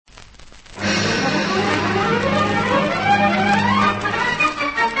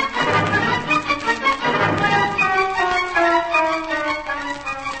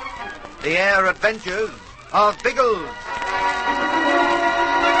Adventures of Biggles.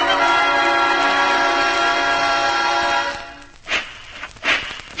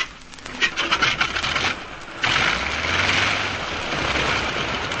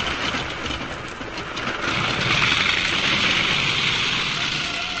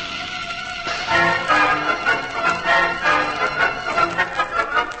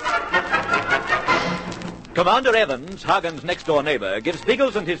 Commander Evans, Hagen's next-door neighbor, gives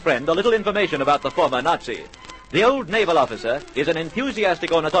Biggles and his friend a little information about the former Nazi. The old naval officer is an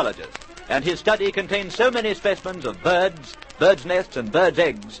enthusiastic ornithologist, and his study contains so many specimens of birds, birds' nests, and birds'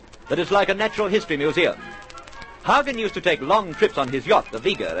 eggs that it's like a natural history museum. Hagen used to take long trips on his yacht, the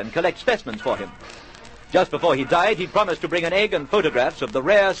Vega, and collect specimens for him. Just before he died, he promised to bring an egg and photographs of the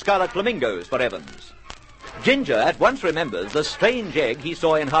rare scarlet flamingos for Evans. Ginger at once remembers the strange egg he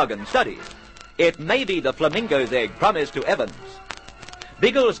saw in Hagen's study. It may be the flamingo's egg promised to Evans.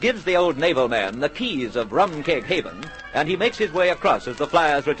 Biggles gives the old naval man the keys of Rum Keg Haven, and he makes his way across as the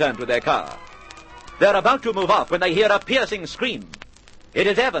flyers return to their car. They're about to move off when they hear a piercing scream. It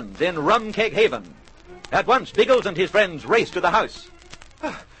is Evans in Rum Keg Haven. At once, Biggles and his friends race to the house.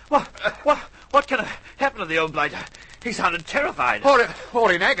 What can have happened to the old blighter? He sounded terrified.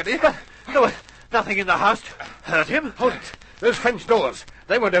 Or in agony. There was nothing in the house to hurt him. Hold it. Those French doors.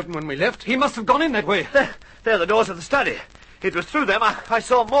 They weren't open when we left. He must have gone in that way. They're the doors of the study. It was through them I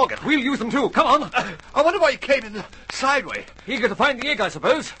saw Morgan. We'll use them too. Come on. I wonder why he came in the side way. Eager to find the egg, I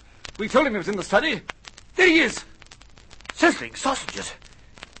suppose. We told him he was in the study. There he is. Sizzling sausages.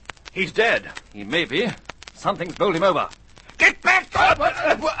 He's dead. He may be. Something's bowled him over. Get back!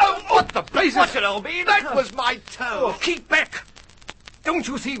 What the blazes? What's it all mean? That was my toe. Keep back! Don't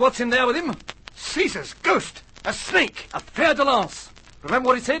you see what's in there with him? Caesar's ghost. A snake. A fer de lance. Remember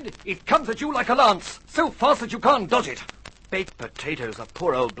what he said? It comes at you like a lance, so fast that you can't dodge it. Baked potatoes, the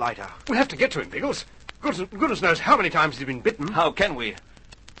poor old blighter. We'll have to get to him, Biggles. Goodness knows how many times he's been bitten. How can we?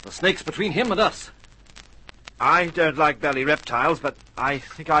 The snake's between him and us. I don't like belly reptiles, but I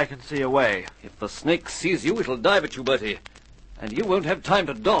think I can see a way. If the snake sees you, it'll dive at you, Bertie. And you won't have time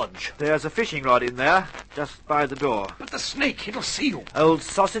to dodge. There's a fishing rod in there, just by the door. But the snake, it'll see you. Old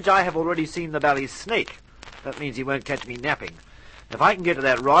sausage, I have already seen the belly snake. That means he won't catch me napping. If I can get to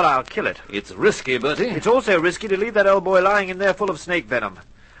that rod, I'll kill it. It's risky, Bertie. It's also risky to leave that old boy lying in there full of snake venom.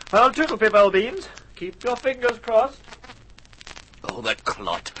 Well, Toodlepip, old beans, keep your fingers crossed. Oh, that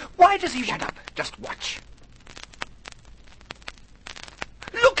clot. Why does he shut up? Just watch.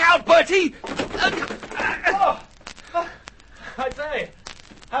 Look out, Bertie! I say,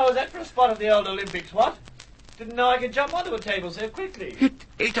 how was that for a spot at the old Olympics, what? Didn't know I could jump onto a table so quickly.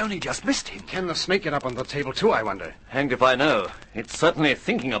 It only just missed him. Can the snake get up on the table too, I wonder? Hanged if I know. It's certainly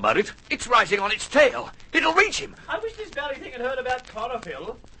thinking about it. It's rising on its tail. It'll reach him. I wish this belly thing had heard about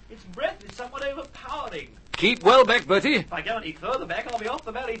chlorophyll. Its breath is somewhat overpowering. Keep well back, Bertie. If I go any further back, I'll be off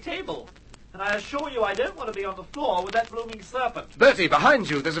the belly table. And I assure you I don't want to be on the floor with that blooming serpent. Bertie, behind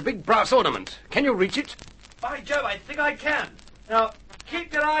you, there's a big brass ornament. Can you reach it? By Jove, I think I can. Now,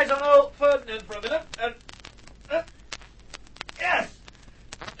 keep your eyes on old Ferdinand for a minute, and... yes!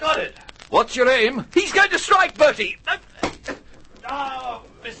 Got it. What's your aim? He's going to strike, Bertie. Oh,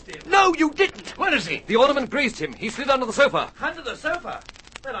 missed him. No, you didn't. Where is he? The ornament grazed him. He slid under the sofa. Under the sofa?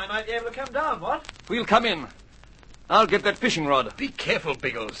 Then I might be able to come down, what? We'll come in. I'll get that fishing rod. Be careful,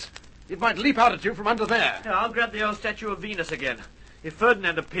 Biggles. It might leap out at you from under there. Yeah, I'll grab the old statue of Venus again. If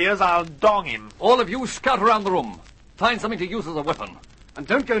Ferdinand appears, I'll dong him. All of you scout around the room. Find something to use as a weapon. And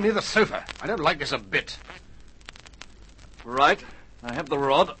don't go near the sofa. I don't like this a bit. Right. I have the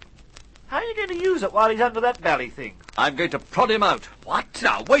rod. How are you going to use it while he's under that belly thing? I'm going to prod him out. What?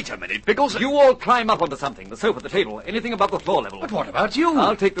 Now, wait a minute, Biggles. You all climb up onto something. The sofa, the table, anything above the floor level. But what about you?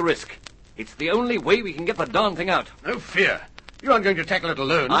 I'll take the risk. It's the only way we can get the darn thing out. No fear. You aren't going to tackle it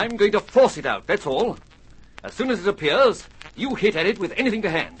alone. I'm going to force it out, that's all. As soon as it appears, you hit at it with anything to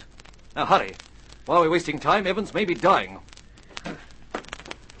hand. Now, hurry. While we're wasting time, Evans may be dying.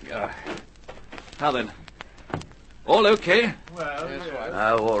 Now then. All okay? Well, yes, right.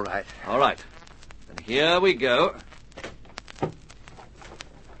 Oh, all right. All right. And here we go.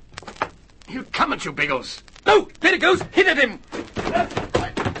 He'll come at you, Biggles. No! There it goes! Hit at him!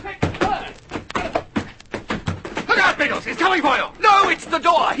 Look out, Biggles! He's coming for you! No, it's the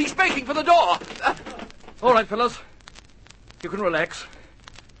door! He's making for the door! All right, fellows. You can relax.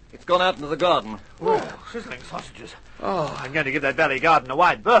 It's gone out into the garden. Oh, sizzling sausages. Oh, I'm going to give that belly garden a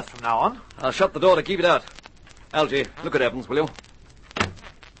wide berth from now on. I'll shut the door to keep it out. Algy, look at Evans, will you?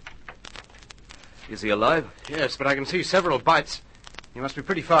 Is he alive? Yes, but I can see several bites. He must be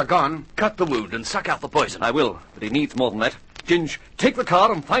pretty far gone. Cut the wound and suck out the poison. I will, but he needs more than that. Ginge, take the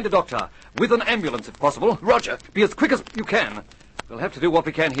car and find a doctor. with an ambulance if possible. Roger. Be as quick as you can. We'll have to do what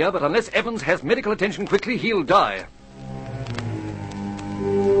we can here, but unless Evans has medical attention quickly, he'll die.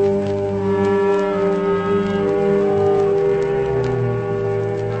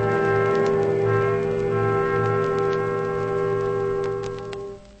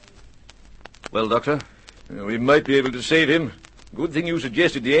 Well, Doctor? We might be able to save him. Good thing you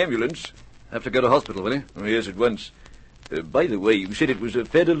suggested the ambulance. Have to go to hospital, will he? Oh, yes, at once. By the way, you said it was a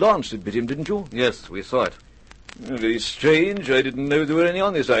feather lance that bit him, didn't you? Yes, we saw it. Very strange. I didn't know there were any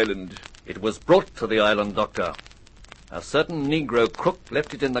on this island. It was brought to the island, Doctor. A certain Negro crook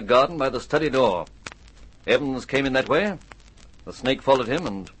left it in the garden by the study door. Evans came in that way. The snake followed him,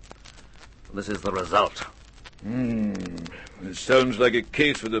 and this is the result. It sounds like a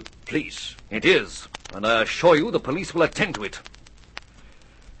case for the police. It is, and I assure you the police will attend to it.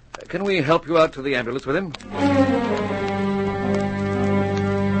 Can we help you out to the ambulance with him?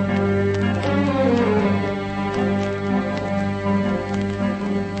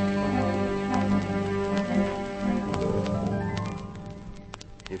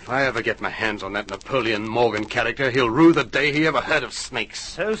 If I ever get my hands on that Napoleon Morgan character, he'll rue the day he ever heard of snakes.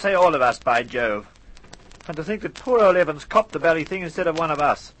 So say all of us, by Jove. And to think that poor old Evans copped the bally thing instead of one of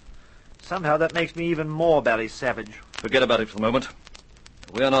us. Somehow that makes me even more bally savage. Forget about it for the moment.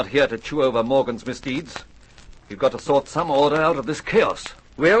 We are not here to chew over Morgan's misdeeds. We've got to sort some order out of this chaos.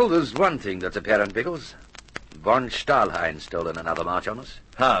 Well, there's one thing that's apparent, Biggles. Von Stahlhein's stolen another march on us.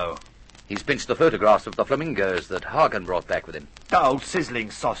 How? He's pinched the photographs of the flamingos that Hagen brought back with him. Oh,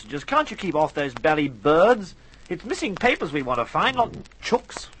 sizzling sausages, can't you keep off those bally birds? It's missing papers we want to find, not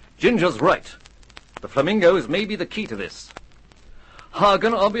chooks. Ginger's right. The flamingos may be the key to this.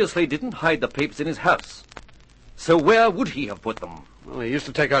 Hagen obviously didn't hide the papers in his house. So where would he have put them? Well, he used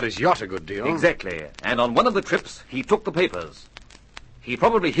to take out his yacht a good deal. Exactly. And on one of the trips, he took the papers. He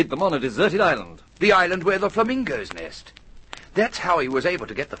probably hid them on a deserted island. The island where the flamingos nest. That's how he was able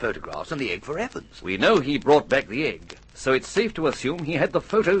to get the photographs and the egg for Evans. We know he brought back the egg, so it's safe to assume he had the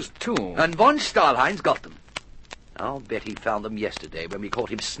photos too. And von Stahlhein's got them. I'll bet he found them yesterday when we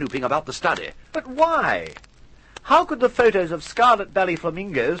caught him snooping about the study. But why? How could the photos of scarlet belly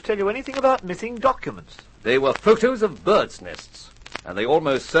flamingos tell you anything about missing documents? They were photos of birds' nests, and they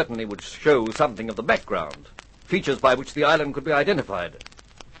almost certainly would show something of the background, features by which the island could be identified.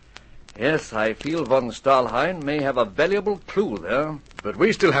 Yes, I feel von Stahlhein may have a valuable clue there. But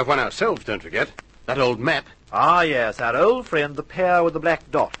we still have one ourselves, don't forget. That old map. Ah, yes, our old friend, the pair with the black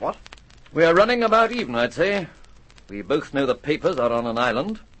dot, what? We're running about even, I'd say. We both know the papers are on an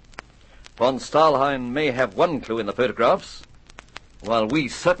island. Von Stahlhein may have one clue in the photographs, while we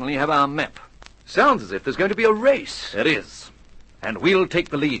certainly have our map. Sounds as if there's going to be a race. There is. And we'll take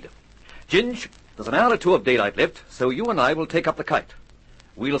the lead. Ginge, there's an hour or two of daylight left, so you and I will take up the kite.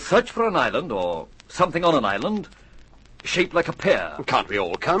 We'll search for an island, or something on an island, shaped like a pear. Can't we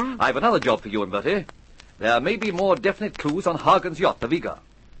all come? I've another job for you and Bertie. There may be more definite clues on Hagen's yacht, the Viga.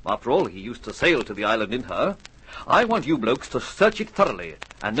 After all, he used to sail to the island in her. I want you blokes to search it thoroughly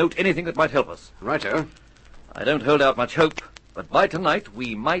and note anything that might help us. Righto. I don't hold out much hope, but by tonight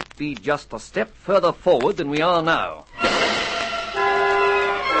we might be just a step further forward than we are now.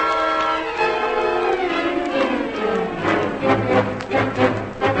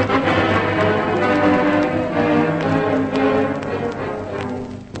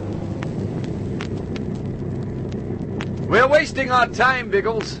 We're wasting our time,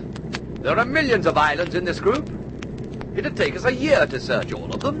 Biggles. There are millions of islands in this group. It'd take us a year to search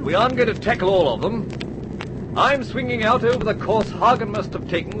all of them. We aren't going to tackle all of them. I'm swinging out over the course Hagen must have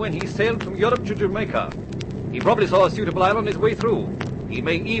taken when he sailed from Europe to Jamaica. He probably saw a suitable island his way through. He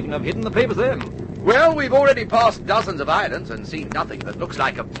may even have hidden the papers then. Well, we've already passed dozens of islands and seen nothing that looks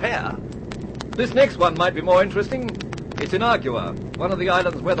like a pear. This next one might be more interesting. It's in Argua, one of the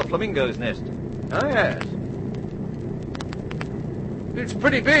islands where the flamingos nest. Oh, yes. It's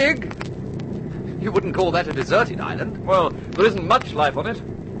pretty big. You wouldn't call that a deserted island. Well, there isn't much life on it.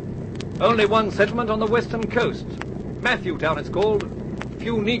 Only one settlement on the western coast. Matthew Town it's called.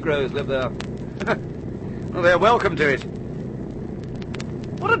 Few Negroes live there. Well, they're welcome to it.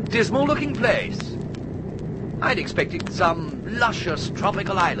 What a dismal-looking place. I'd expected some luscious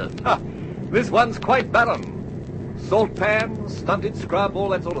tropical island. Ha! This one's quite barren. Salt pans, stunted scrub, all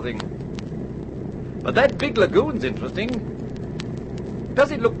that sort of thing. But that big lagoon's interesting.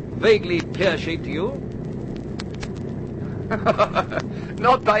 Does it look vaguely pear-shaped to you?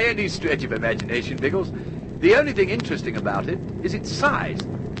 Not by any stretch of imagination, Biggles. The only thing interesting about it is its size.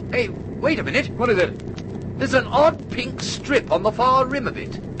 Hey, wait a minute. What is it? There's an odd pink strip on the far rim of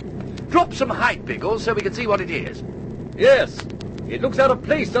it. Drop some height, Biggles, so we can see what it is. Yes. It looks out of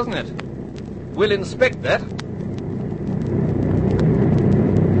place, doesn't it? We'll inspect that.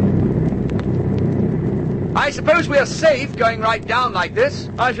 I suppose we're safe going right down like this?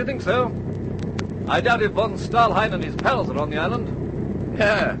 I should think so. I doubt if von Stahlheim and his pals are on the island.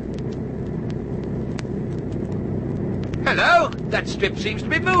 Yeah. Hello? That strip seems to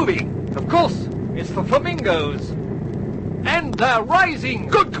be moving. Of course, it's the flamingos. And they're rising.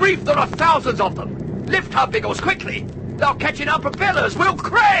 Good grief, there are thousands of them. Lift her, Biggles, quickly. They'll catch in our propellers. We'll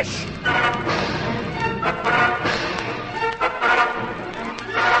crash!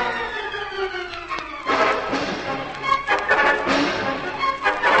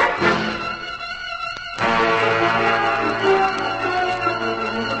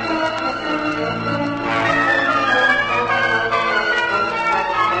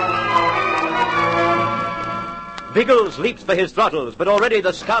 Biggles leaps for his throttles, but already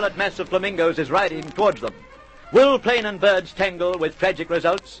the scarlet mass of flamingos is riding towards them. Will plane and birds tangle with tragic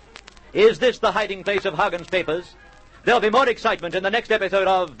results? Is this the hiding place of Hagen's papers? There'll be more excitement in the next episode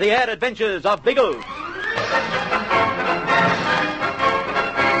of The Air Adventures of Biggles.